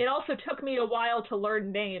fella. It also took me a while to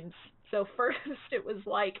learn names. So first it was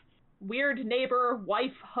weird neighbor,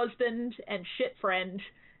 wife, husband, and shit friend,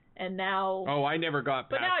 and now. Oh, I never got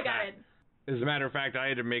past that. But now I got it. As a matter of fact, I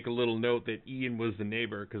had to make a little note that Ian was the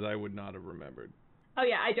neighbor because I would not have remembered. Oh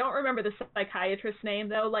yeah, I don't remember the psychiatrist's name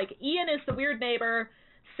though. Ian is the weird neighbor.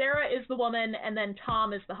 Sarah is the woman, and then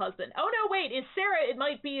Tom is the husband. Oh no, wait, is Sarah? It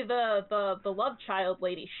might be the love child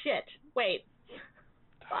lady. Shit, wait,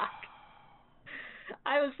 fuck.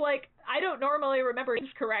 I was I don't normally remember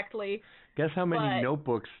names correctly. Guess how many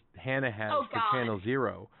notebooks Hannah has for Channel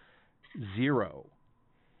Zero? 0.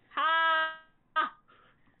 Ha!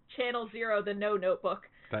 Channel Zero, the no notebook.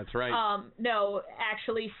 That's right. No,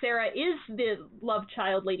 actually, Sarah is the love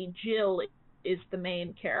child lady. Jill is the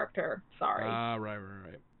main character. Sorry. Right.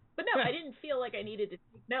 But no, I didn't feel like I needed to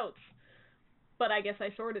take notes. But I guess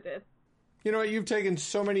I sort of did. You know what? You've taken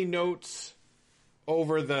so many notes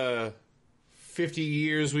over the 50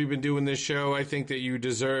 years we've been doing this show. I think that you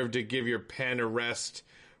deserve to give your pen a rest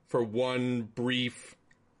for one brief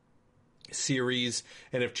series.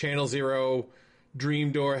 And if Channel Zero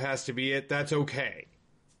Dream Door has to be it, that's okay.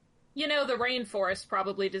 The rainforest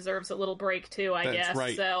probably deserves a little break too, I guess. That's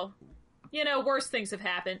right. So, worse things have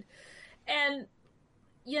happened. And,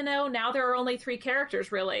 now there are only 3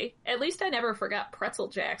 characters, really. At least I never forgot Pretzel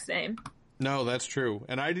Jack's name. No, that's true.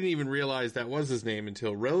 And I didn't even realize that was his name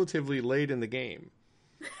until relatively late in the game.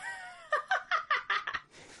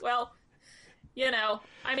 Well,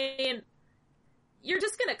 I mean, you're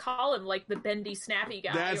just going to call him, the bendy, snappy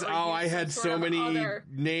guy. I had so many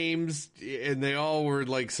names, and they all were,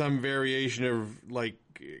 some variation of,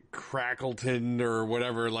 Crackleton or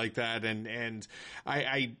whatever like that. And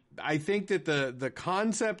I think that the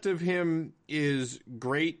concept of him is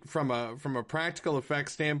great from a practical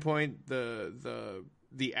effects standpoint.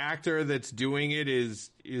 The actor that's doing it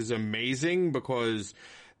is amazing because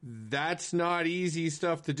that's not easy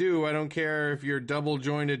stuff to do. I don't care if you're double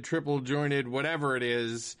jointed, triple jointed, whatever it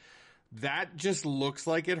is. That just looks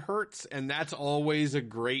like it hurts, and that's always a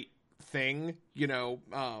great thing.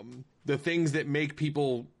 The things that make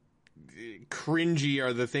people cringy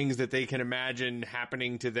are the things that they can imagine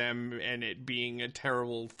happening to them and it being a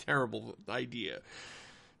terrible, terrible idea.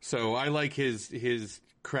 So I like his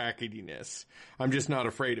crackiness. I'm just not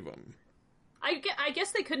afraid of him. I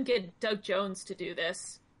guess they couldn't get Doug Jones to do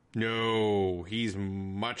this. No, he's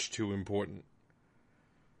much too important.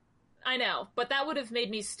 I know, but that would have made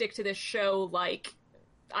me stick to this show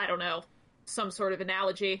I don't know, some sort of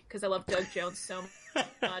analogy, because I love Doug Jones so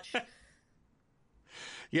much.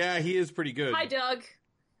 Yeah, he is pretty good. Hi, Doug.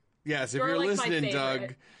 Yes, if you're listening,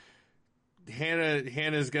 Doug,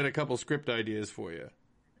 Hannah's got a couple script ideas for you.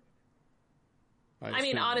 I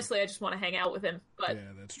mean, honestly, I just want to hang out with him. But yeah,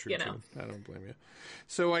 that's true, too. I don't blame you.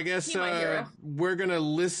 So I guess we're going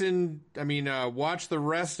to watch the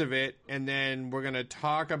rest of it, and then we're going to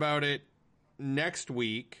talk about it next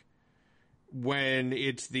week when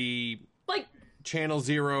it's the Channel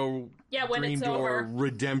Zero when Dream it's Door over.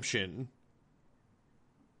 redemption.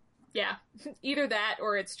 Yeah, either that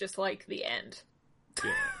or it's just like the end.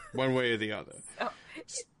 Yeah, one way or the other. So,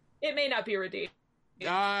 it may not be redeemed.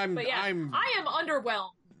 I am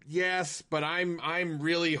underwhelmed. Yes, but I'm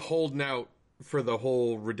really holding out for the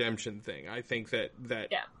whole redemption thing. I think that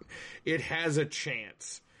it has a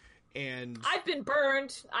chance. And I've been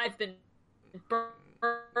burned.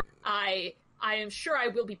 I am sure I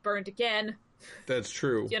will be burned again. That's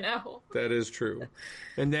true. You know? That is true.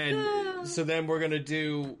 And then, so then we're going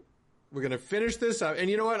to finish this up. And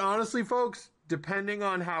you know what? Honestly, folks, depending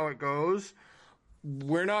on how it goes,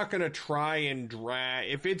 we're not going to try and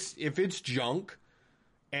drag. If it's junk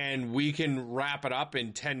and we can wrap it up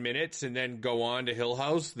in 10 minutes and then go on to Hill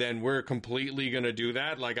House, then we're completely going to do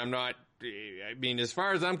that. Like, as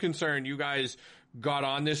far as I'm concerned, you guys got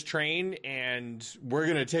on this train, and we're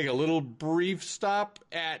going to take a little brief stop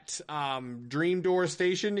at Dream Door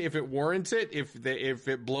Station if it warrants it, if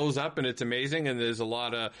it blows up and it's amazing and there's a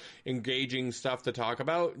lot of engaging stuff to talk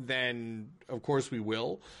about, then of course we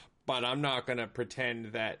will. But I'm not going to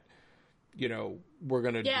pretend that, we're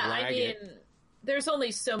going to drag it. There's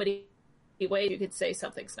only so many ways you could say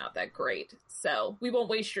something's not that great, so we won't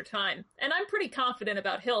waste your time. And I'm pretty confident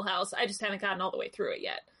about Hill House. I just haven't gotten all the way through it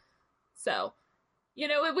yet. So...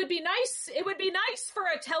 it would be nice for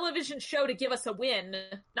a television show to give us a win.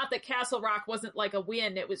 Not that Castle Rock wasn't like a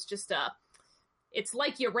win. It was just it's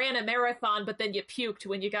like you ran a marathon, but then you puked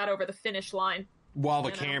when you got over the finish line. While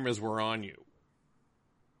the cameras were on you.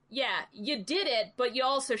 Yeah, you did it, but you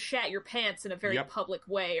also shat your pants in a very public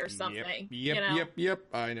way or something. Yep.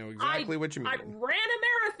 I know exactly what you mean. I ran a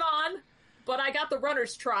marathon, but I got the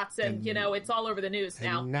runner's trots, and it's all over the news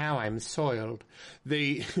now. And now I'm soiled.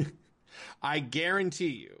 I guarantee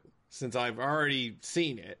you, since I've already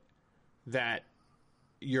seen it, that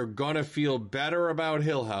you're going to feel better about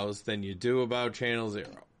Hill House than you do about Channel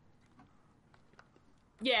Zero.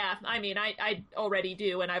 Yeah, I already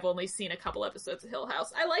do, and I've only seen a couple episodes of Hill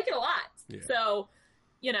House. I like it a lot. Yeah. So,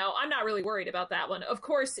 I'm not really worried about that one. Of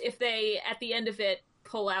course, if they, at the end of it,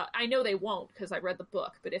 pull out... I know they won't, because I read the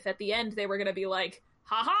book, but if at the end they were going to be like...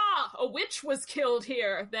 Ha-ha! A witch was killed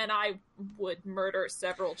here! Then I would murder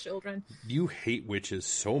several children. You hate witches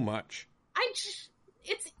so much.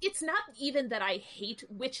 It's not even that I hate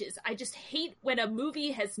witches. I just hate when a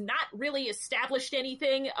movie has not really established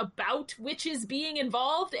anything about witches being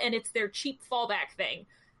involved, and it's their cheap fallback thing.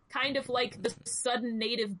 Kind of like the sudden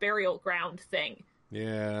native burial ground thing.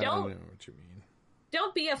 Yeah, I know what you mean.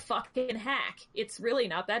 Don't be a fucking hack. It's really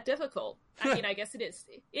not that difficult. I guess it is.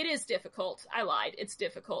 It is difficult. I lied. It's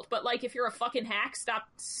difficult. But if you're a fucking hack, stop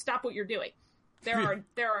what you're doing. There are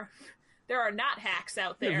not hacks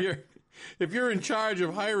out there. If you're in charge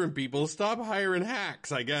of hiring people, stop hiring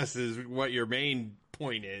hacks, I guess is what your main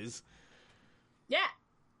point is. Yeah.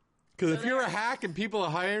 Because if you're a hack and people are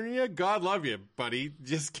hiring you, God love you, buddy.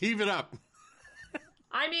 Just keep it up.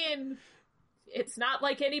 It's not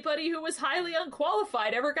like anybody who was highly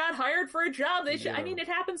unqualified ever got hired for a job. It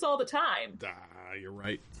happens all the time. You're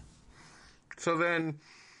right. So then,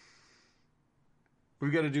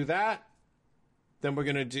 we've got to do that. Then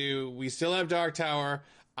we still have Dark Tower.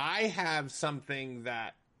 I have something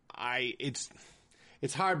that it's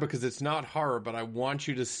hard because it's not horror, but I want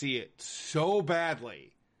you to see it so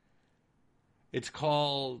badly. It's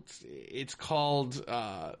called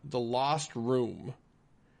The Lost Room.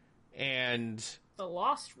 And The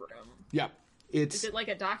Lost Room. Yeah. Is it like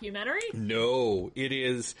a documentary? No,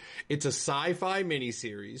 it's a sci-fi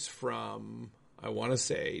miniseries from, I want to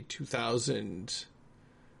say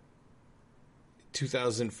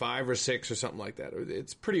 2005 or 6 or something like that.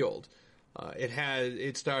 It's pretty old.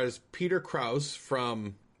 It stars Peter Krause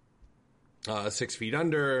from 6 Feet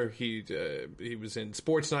Under. He was in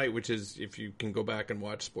Sports Night, which is, if you can go back and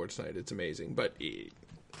watch Sports Night, it's amazing. But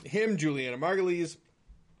him, Juliana Margulies,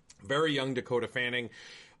 very young Dakota Fanning.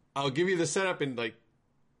 I'll give you the setup in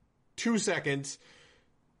 2 seconds.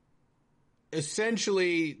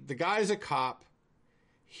 Essentially, the guy's a cop.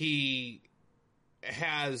 He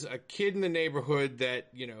has a kid in the neighborhood that,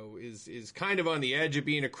 is kind of on the edge of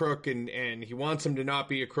being a crook, and he wants him to not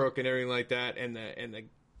be a crook and everything like that. And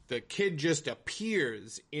the kid just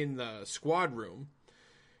appears in the squad room,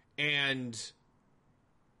 and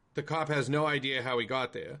the cop has no idea how he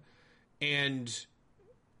got there. And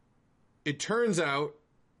it turns out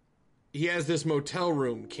he has this motel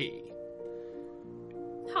room key.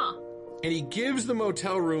 Huh. And he gives the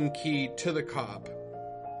motel room key to the cop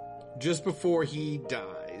just before he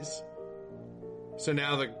dies. So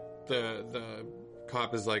now the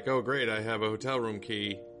cop is like, oh, great, I have a hotel room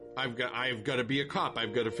key. I've got to be a cop.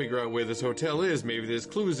 I've got to figure out where this hotel is. Maybe there's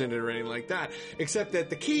clues in it or anything like that. Except that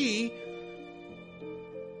the key,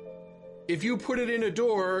 if you put it in a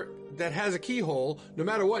door that has a keyhole, no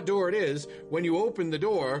matter what door it is, when you open the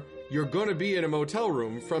door, you're going to be in a motel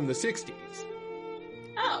room from the 60s.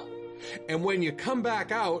 Oh. And when you come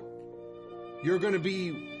back out, you're going to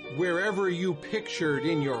be wherever you pictured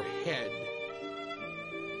in your head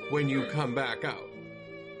when you come back out.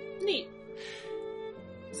 Neat.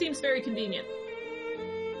 Seems very convenient.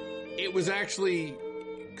 It was actually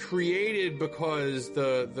created because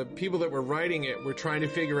the people that were writing it were trying to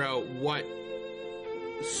figure out what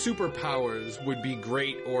superpowers would be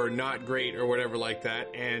great or not great or whatever like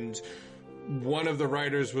that, and one of the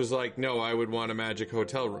writers was like, no, I would want a magic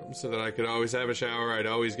hotel room so that I could always have a shower, I'd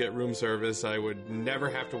always get room service, I would never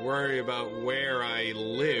have to worry about where I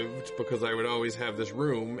lived because I would always have this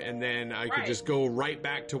room, and then I could just go right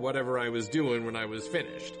back to whatever I was doing when I was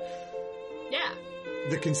finished. Yeah.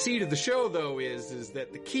 The conceit of the show, though, is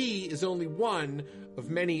that the key is only one of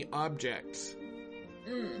many objects.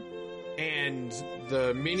 And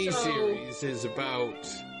the miniseries is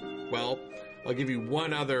about, well, I'll give you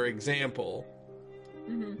one other example.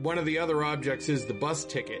 One of the other objects is the bus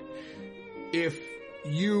ticket. If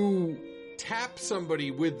you tap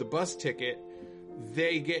somebody with the bus ticket,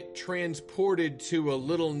 they get transported to a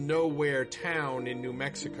little nowhere town in New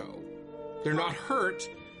Mexico. They're not hurt.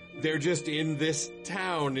 They're just in this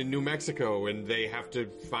town in New Mexico, and they have to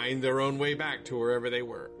find their own way back to wherever they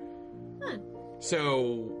were.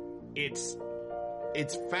 So it's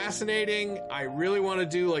fascinating. I really want to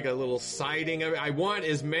do like a little sighting of it. I want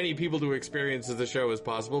as many people to experience the show as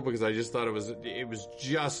possible because I just thought it was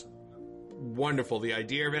just wonderful. The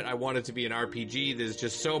idea of it, I want it to be an RPG. There's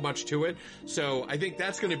just so much to it. So I think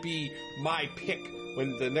that's going to be my pick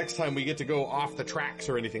when the next time we get to go off the tracks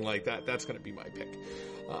or anything like that. That's going to be my pick.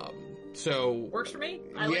 So works for me.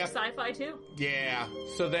 I like sci-fi too. Yeah.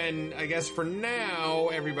 So then I guess for now,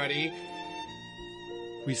 everybody,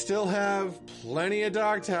 we still have plenty of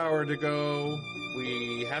Dog Tower to go.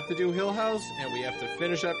 We have to do Hill House, and we have to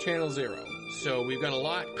finish up Channel Zero. So we've got a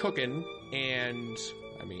lot cooking, and,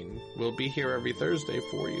 I mean, we'll be here every Thursday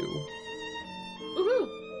for you. Woohoo!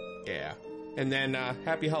 Yeah. And then,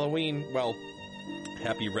 happy Halloween. Well,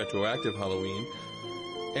 happy retroactive Halloween.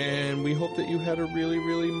 And we hope that you had a really,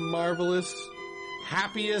 really marvelous,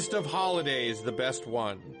 happiest of holidays, the best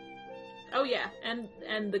one. Oh yeah, and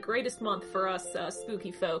the greatest month for us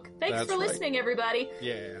spooky folk. Thanks for listening, everybody.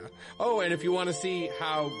 Yeah. Oh, and if you want to see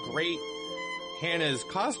how great Hannah's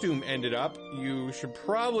costume ended up, you should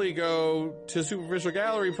probably go to Superficial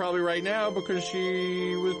Gallery probably right now because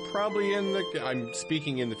she was probably I'm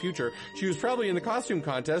speaking in the future, she was probably in the costume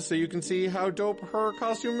contest so you can see how dope her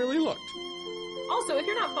costume really looked. Also, if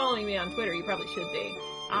you're not following me on Twitter, you probably should be.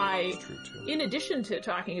 I, in addition to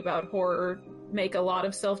talking about horror, make a lot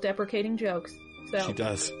of self-deprecating jokes. So she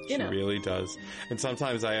does. She really does. And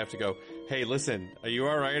sometimes I have to go, hey, listen, are you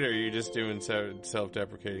all right, or are you just doing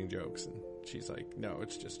self-deprecating jokes? And she's like, no,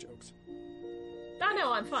 it's just jokes.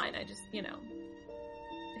 No, I'm fine. I just, hate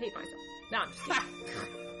myself. No, I'm just kidding.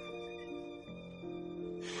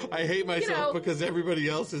 I hate myself because everybody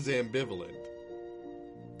else is ambivalent.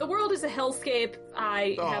 The world is a hellscape.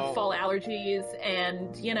 I have fall allergies,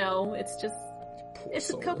 and, it's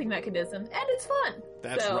a coping mechanism, and it's fun.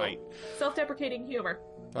 That's right. Self-deprecating humor.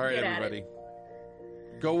 All right, everybody.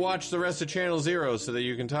 Go watch the rest of Channel Zero so that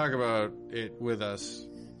you can talk about it with us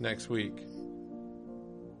next week.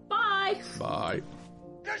 Bye. Bye.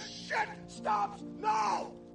 This shit stops now!